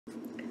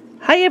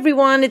Hi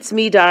everyone, it's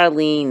me,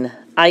 Darlene.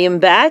 I am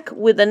back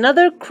with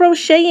another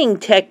crocheting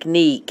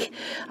technique.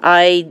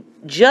 I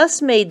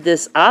just made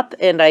this up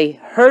and I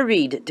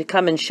hurried to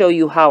come and show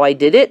you how I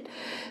did it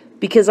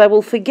because I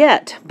will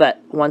forget, but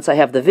once I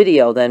have the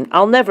video then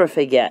I'll never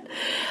forget.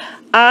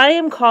 I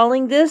am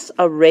calling this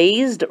a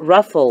raised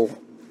ruffle.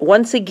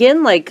 Once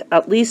again, like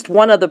at least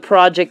one other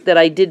project that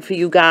I did for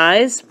you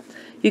guys,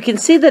 you can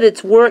see that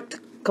it's worked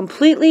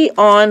completely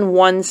on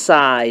one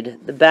side.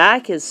 The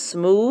back is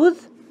smooth.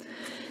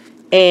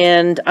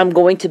 And I'm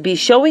going to be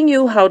showing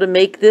you how to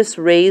make this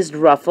raised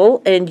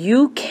ruffle, and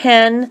you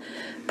can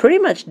pretty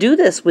much do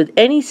this with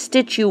any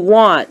stitch you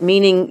want,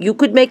 meaning you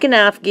could make an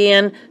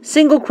afghan,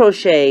 single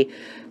crochet,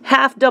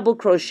 half double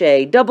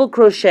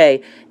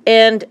crochet,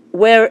 and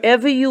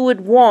wherever you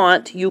would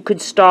want, you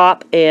could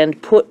stop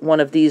and put one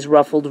of these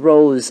ruffled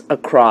rows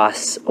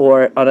across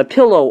or on a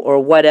pillow or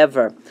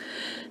whatever.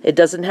 It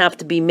doesn't have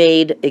to be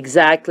made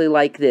exactly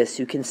like this.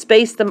 You can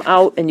space them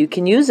out and you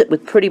can use it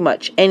with pretty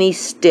much any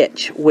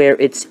stitch where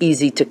it's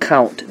easy to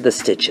count the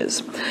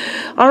stitches.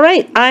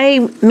 Alright,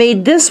 I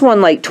made this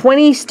one like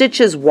 20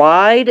 stitches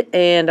wide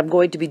and I'm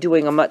going to be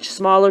doing a much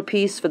smaller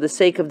piece for the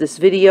sake of this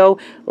video.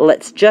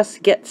 Let's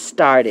just get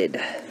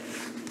started.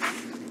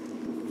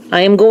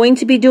 I am going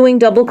to be doing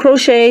double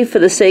crochet for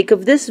the sake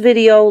of this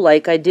video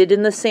like I did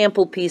in the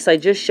sample piece I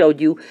just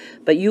showed you,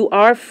 but you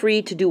are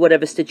free to do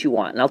whatever stitch you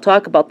want, and I'll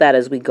talk about that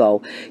as we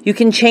go. You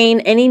can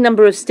chain any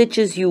number of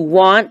stitches you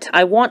want.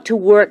 I want to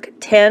work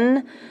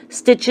 10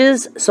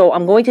 stitches, so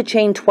I'm going to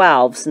chain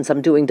 12 since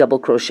I'm doing double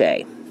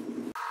crochet.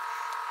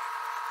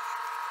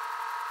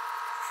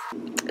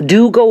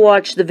 Do go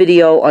watch the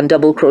video on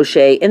double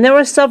crochet, and there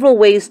are several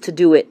ways to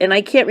do it, and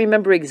I can't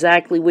remember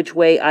exactly which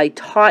way I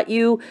taught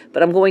you,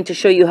 but I'm going to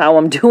show you how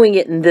I'm doing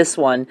it in this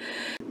one.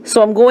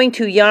 So I'm going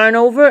to yarn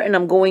over and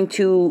I'm going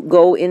to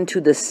go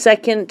into the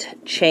second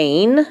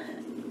chain,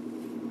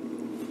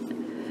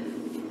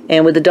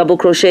 and with the double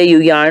crochet you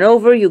yarn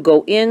over, you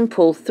go in,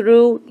 pull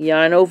through,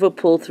 yarn over,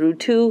 pull through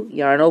 2,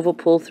 yarn over,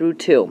 pull through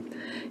 2,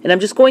 and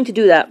I'm just going to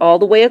do that all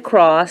the way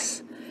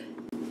across.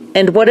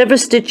 And whatever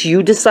stitch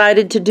you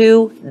decided to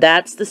do,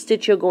 that's the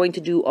stitch you're going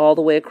to do all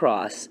the way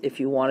across.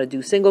 If you want to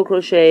do single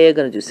crochet, you're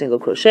going to do single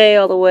crochet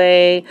all the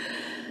way.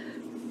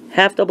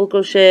 Half double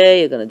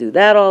crochet, you're going to do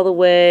that all the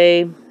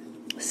way.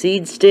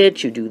 Seed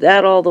stitch, you do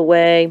that all the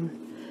way.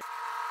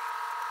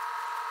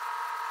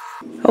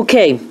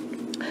 Okay,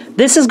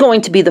 this is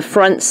going to be the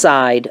front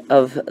side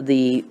of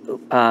the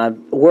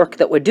work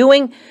that we're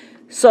doing.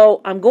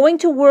 So I'm going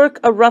to work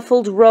a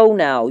ruffled row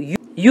now.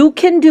 You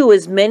can do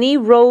as many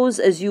rows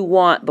as you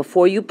want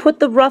before you put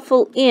the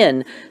ruffle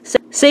in.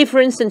 Say for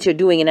instance you're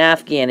doing an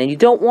afghan and you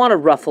don't want a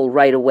ruffle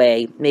right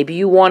away. Maybe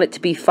you want it to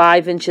be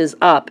 5 inches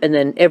up and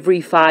then every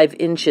 5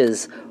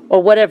 inches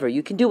or whatever.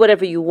 You can do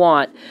whatever you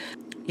want.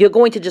 You're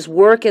going to just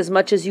work as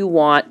much as you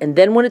want, and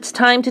then when it's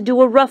time to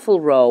do a ruffle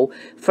row,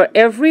 for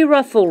every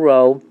ruffle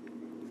row,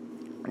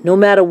 no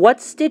matter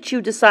what stitch you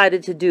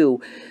decided to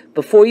do,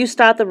 before you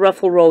start the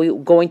ruffle row, you're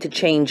going to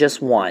chain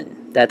just one.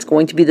 That's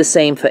going to be the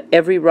same for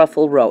every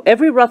ruffle row.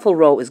 Every ruffle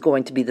row is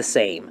going to be the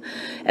same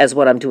as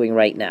what I'm doing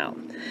right now.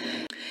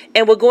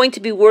 And we're going to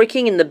be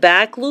working in the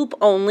back loop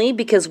only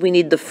because we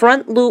need the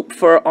front loop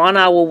for on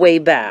our way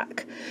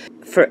back.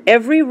 For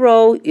every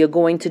row, you're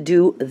going to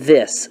do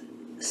this.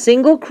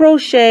 Single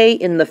crochet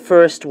in the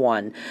first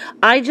one.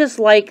 I just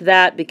like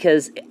that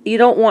because you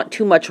don't want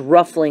too much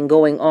ruffling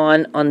going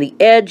on the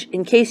edge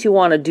in case you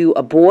want to do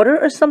a border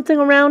or something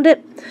around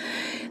it.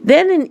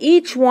 Then in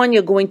each one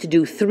you're going to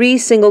do 3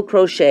 single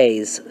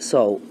crochets.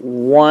 So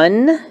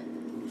 1,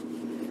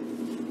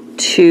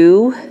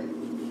 2,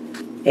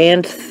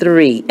 and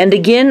 3. And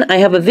again, I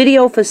have a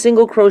video for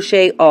single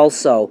crochet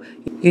also.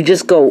 You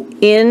just go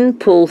in,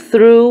 pull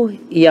through,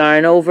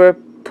 yarn over,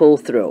 pull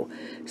through.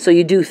 So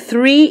you do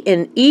 3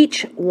 in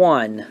each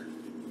one.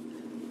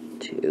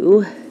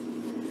 2,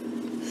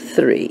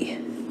 3.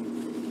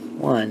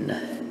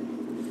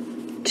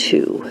 1,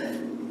 2,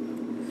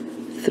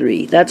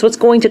 3. That's what's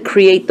going to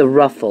create the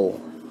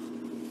ruffle.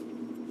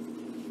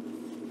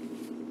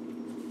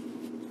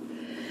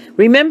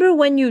 Remember,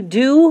 when you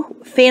do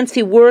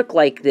fancy work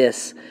like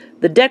this,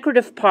 the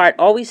decorative part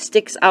always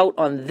sticks out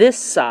on this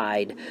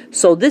side.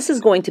 So this is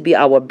going to be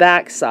our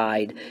back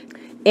side.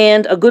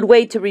 And a good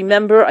way to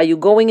remember, are you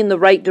going in the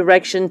right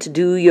direction to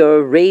do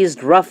your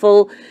raised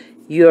ruffle?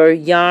 Your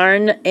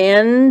yarn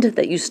end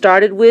that you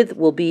started with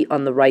will be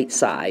on the right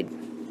side.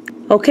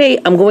 Okay,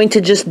 I'm going to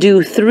just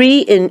do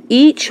 3 in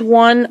each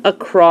one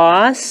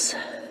across.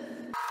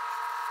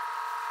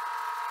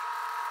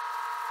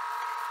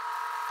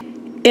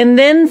 And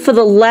then for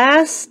the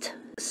last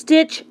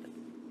stitch,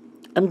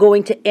 I'm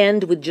going to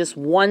end with just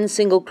 1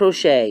 single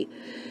crochet.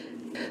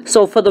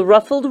 So for the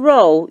ruffled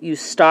row, you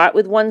start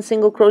with 1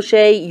 single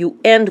crochet, you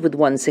end with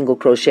 1 single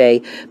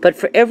crochet, but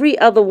for every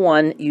other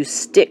one, you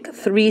stick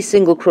 3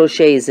 single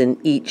crochets in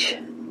each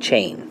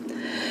chain.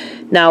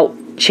 Now,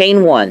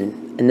 chain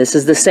 1, and this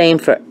is the same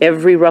for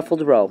every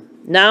ruffled row.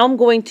 Now I'm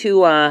going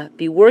to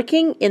be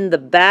working in the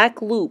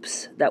back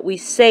loops that we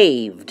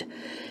saved.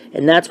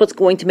 And that's what's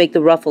going to make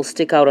the ruffle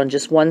stick out on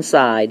just one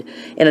side.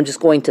 And I'm just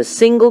going to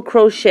single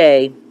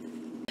crochet.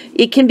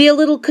 It can be a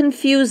little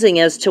confusing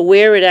as to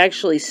where it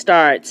actually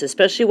starts,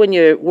 especially when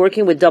you're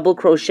working with double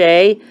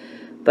crochet,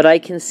 but I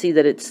can see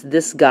that it's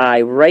this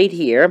guy right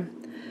here.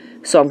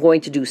 So I'm going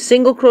to do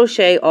single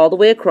crochet all the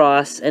way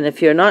across, and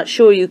if you're not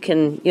sure, you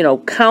can,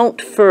 count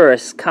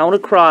first, count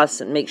across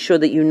and make sure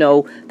that you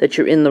know that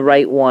you're in the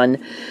right one.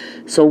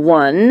 So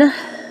 1,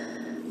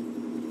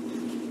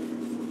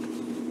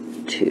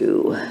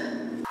 2,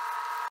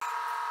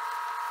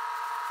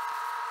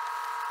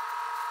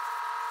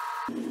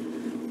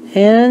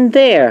 and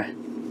there,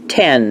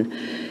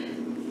 10.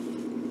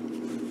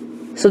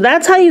 So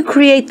that's how you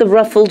create the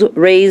ruffled,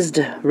 raised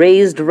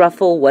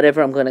ruffle,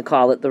 whatever I'm going to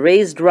call it, the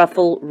raised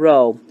ruffle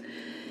row.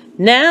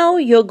 Now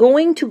you're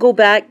going to go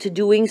back to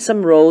doing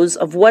some rows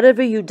of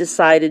whatever you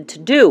decided to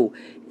do.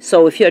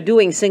 So if you're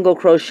doing single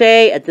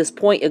crochet, at this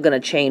point you're going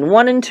to chain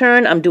 1 and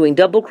turn. I'm doing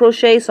double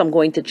crochet, so I'm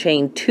going to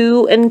chain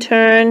 2 and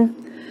turn.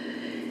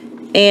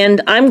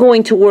 And I'm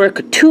going to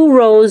work 2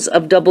 rows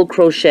of double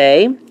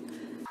crochet.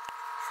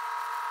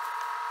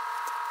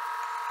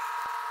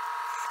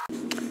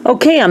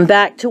 Okay, I'm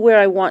back to where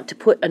I want to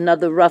put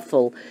another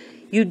ruffle.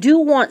 You do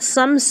want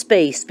some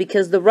space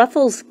because the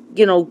ruffles,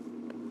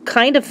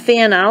 kind of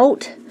fan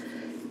out.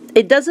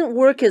 It doesn't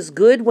work as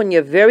good when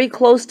you're very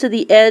close to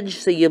the edge,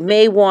 so you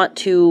may want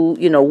to,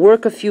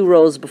 work a few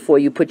rows before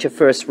you put your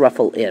first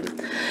ruffle in.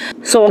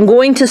 So I'm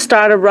going to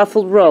start a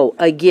ruffled row.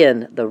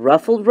 Again, the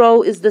ruffled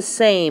row is the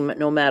same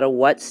no matter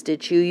what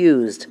stitch you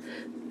used.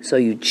 So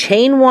you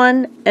chain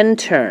 1 and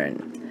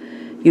turn.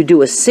 You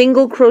do a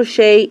single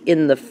crochet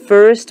in the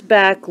first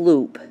back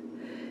loop.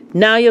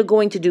 Now you're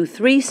going to do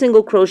 3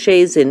 single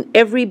crochets in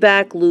every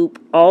back loop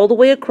all the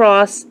way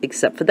across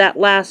except for that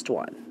last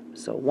one.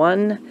 So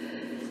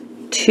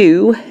 1,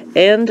 2,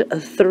 and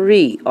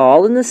 3,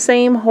 all in the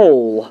same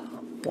hole.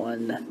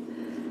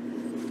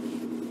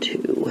 1,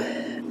 2,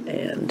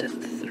 and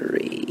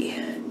 3.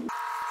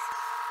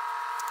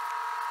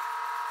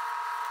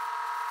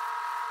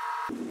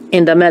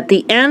 And I'm at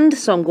the end,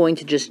 so I'm going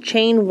to just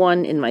chain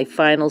 1 in my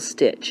final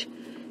stitch.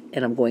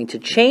 And I'm going to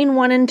chain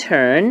 1 and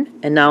turn,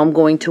 and now I'm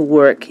going to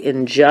work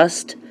in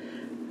just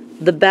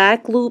the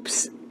back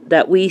loops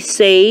that we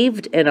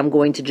saved, and I'm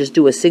going to just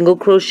do a single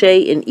crochet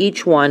in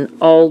each one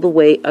all the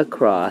way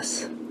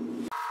across.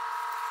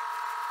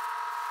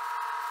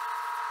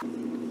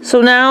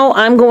 So now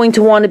I'm going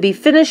to want to be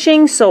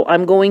finishing, so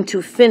I'm going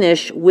to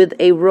finish with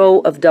a row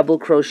of double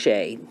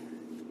crochet.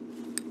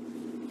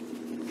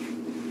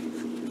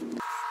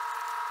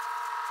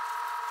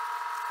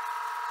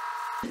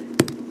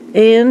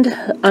 And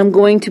I'm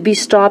going to be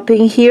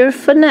stopping here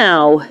for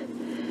now.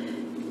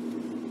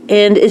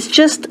 And it's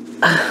just,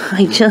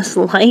 I just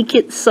like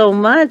it so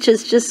much.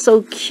 It's just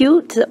so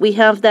cute that we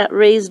have that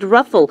raised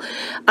ruffle.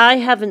 I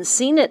haven't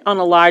seen it on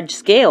a large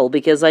scale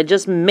because I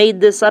just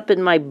made this up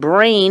in my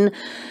brain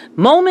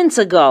moments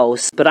ago.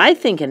 But I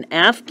think an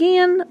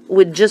afghan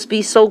would just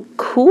be so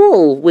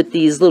cool with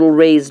these little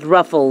raised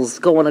ruffles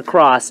going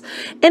across.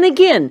 And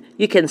again,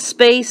 you can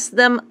space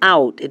them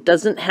out. It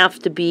doesn't have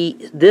to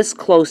be this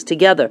close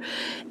together.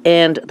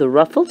 And the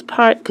ruffled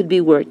part could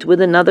be worked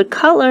with another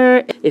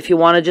color. If you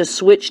want to just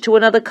switch to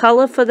another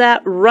color for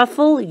that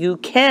ruffle, you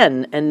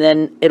can, and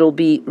then it'll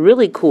be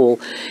really cool.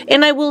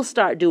 And I will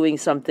start doing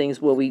some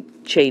things where we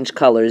change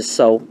colors,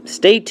 so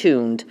stay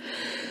tuned.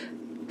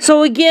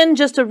 So again,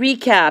 just a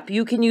recap,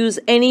 you can use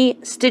any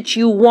stitch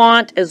you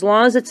want as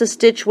long as it's a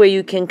stitch where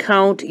you can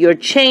count your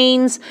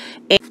chains,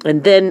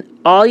 and then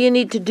all you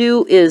need to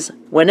do is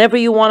whenever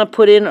you want to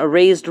put in a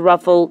raised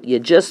ruffle, you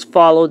just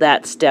follow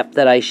that step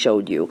that I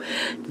showed you.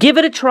 Give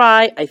it a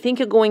try. I think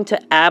you're going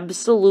to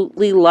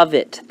absolutely love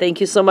it.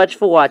 Thank you so much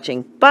for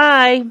watching.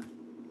 Bye!